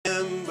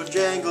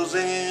Bojangles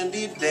and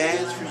he'd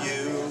dance for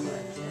you.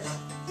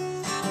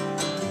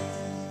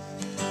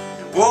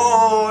 And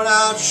worn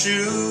out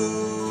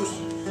shoes,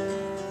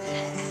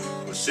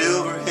 with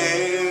silver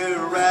hair,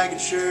 a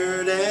ragged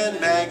shirt and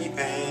baggy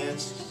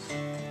pants.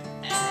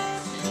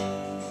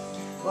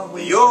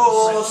 The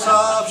old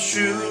soft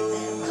shoe,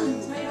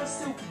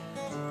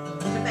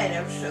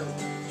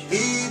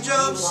 he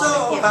jumped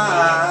so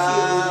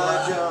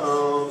high,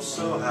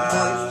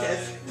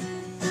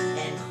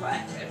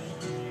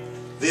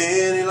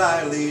 then he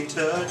lightly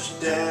touched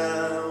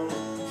down.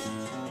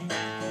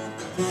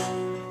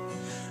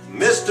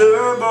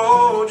 Mr.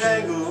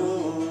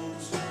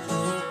 Bojangles,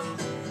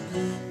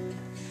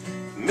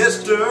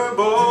 Mr.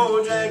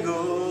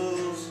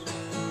 Bojangles,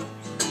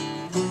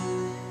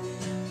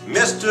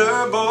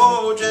 Mr.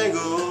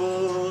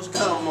 Bojangles,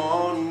 come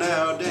on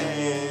now,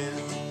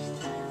 dance.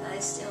 I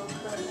still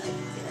could.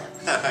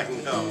 I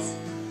know.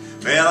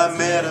 Well, I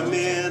met him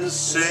in a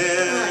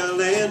cell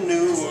in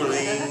New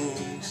Orleans.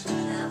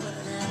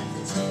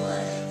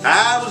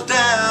 I was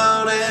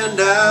down and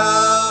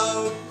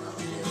out.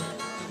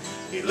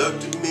 He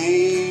looked at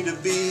me to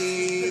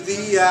be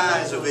the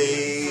eyes of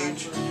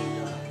age,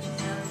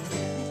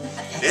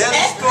 and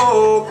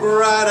spoke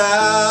right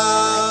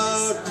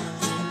out.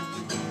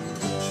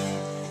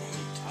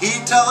 He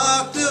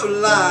talked of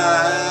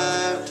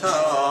life,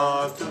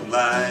 talked of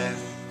life.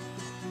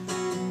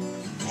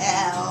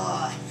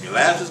 He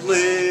laughed his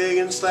leg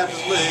and slapped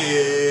his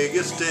leg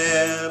a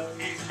step.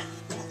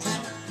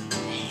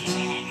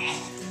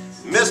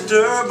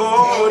 Mr.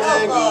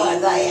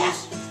 Bojangles,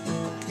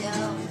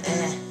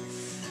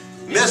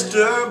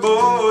 Mr.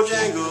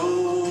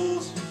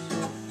 Bojangles,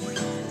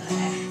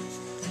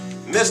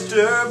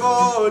 Mr.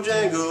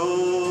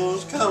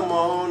 Bojangles, come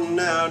on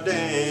now,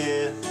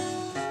 dance.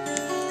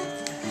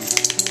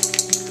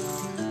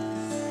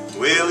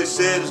 Well, he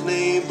said his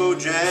name,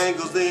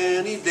 Bojangles,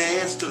 then he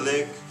danced a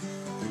lick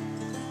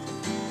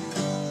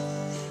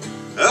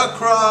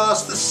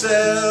across the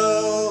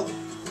cell.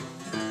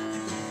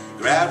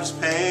 Grabbed his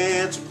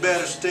pants, a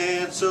better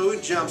stand, so he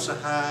jumped so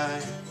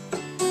high.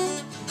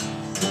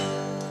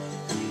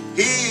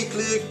 He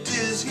clicked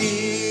his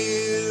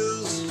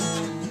heels,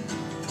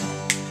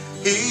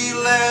 he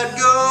let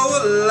go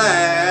a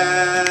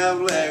laugh,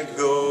 let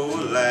go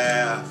a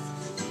laugh.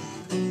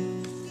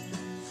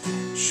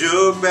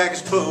 Shook back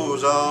his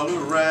clothes all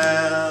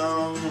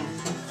around.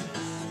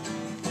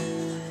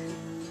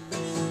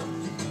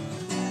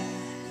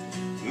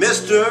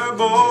 Mr.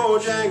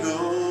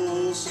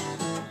 Bojangles,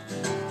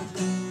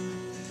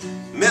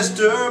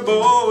 Mr.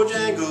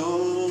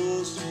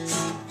 Bojangles,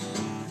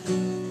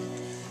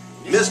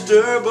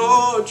 Mr.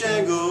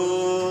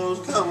 Bojangles,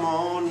 come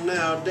on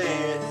now,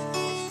 dance.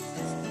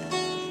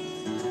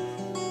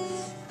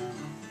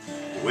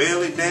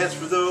 Well, he danced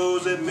for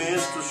those at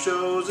minstrel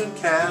shows and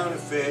county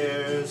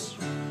fairs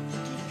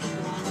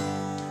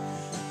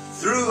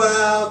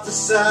throughout the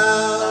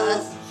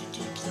South.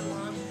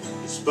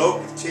 He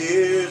spoke with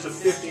tears of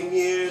 15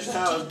 years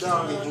how his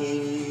dog and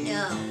he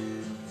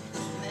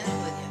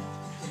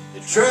they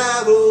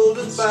traveled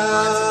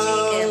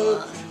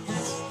about.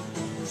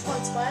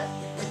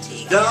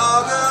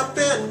 Dog up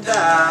and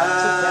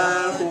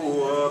died,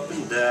 oh, up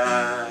and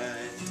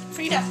died.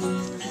 Frida.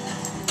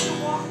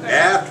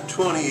 After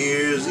 20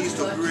 years, he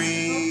still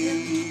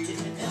grieved.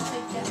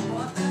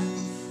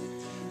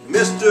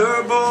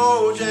 Mr.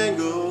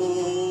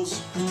 Bojangles,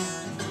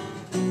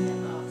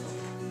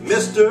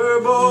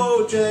 Mr.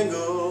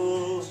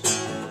 Bojangles,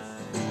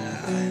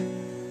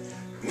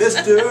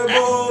 Mr.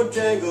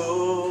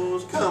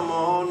 Bojangles, come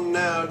on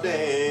now,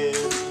 dance.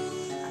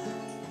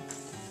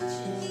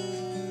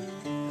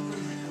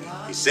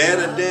 He said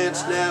I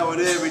dance now at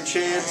every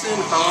chance in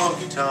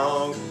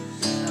honky-tonk,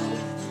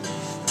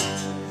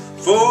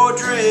 for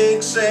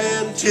drinks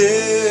and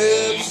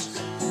tips.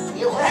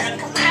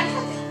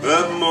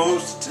 But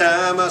most of the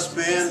time I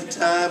spend the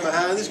time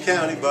behind these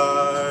county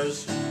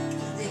bars.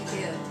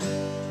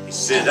 He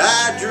said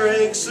I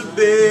drink a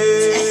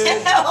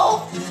bit.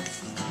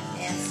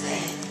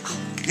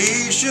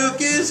 He shook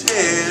his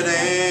head,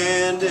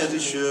 and as he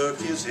shook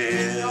his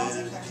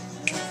head,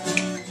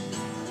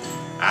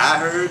 I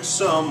heard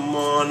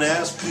someone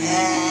ask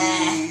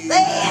please.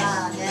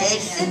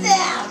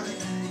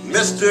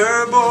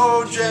 Mr.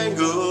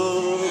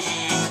 Bojangles,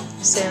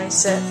 Sammy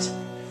sit.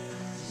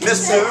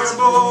 Mr.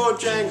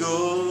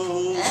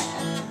 Bojangles,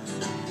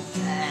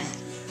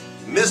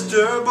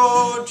 Mr.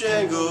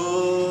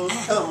 Bojangles,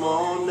 come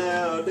on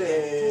now,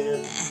 dance.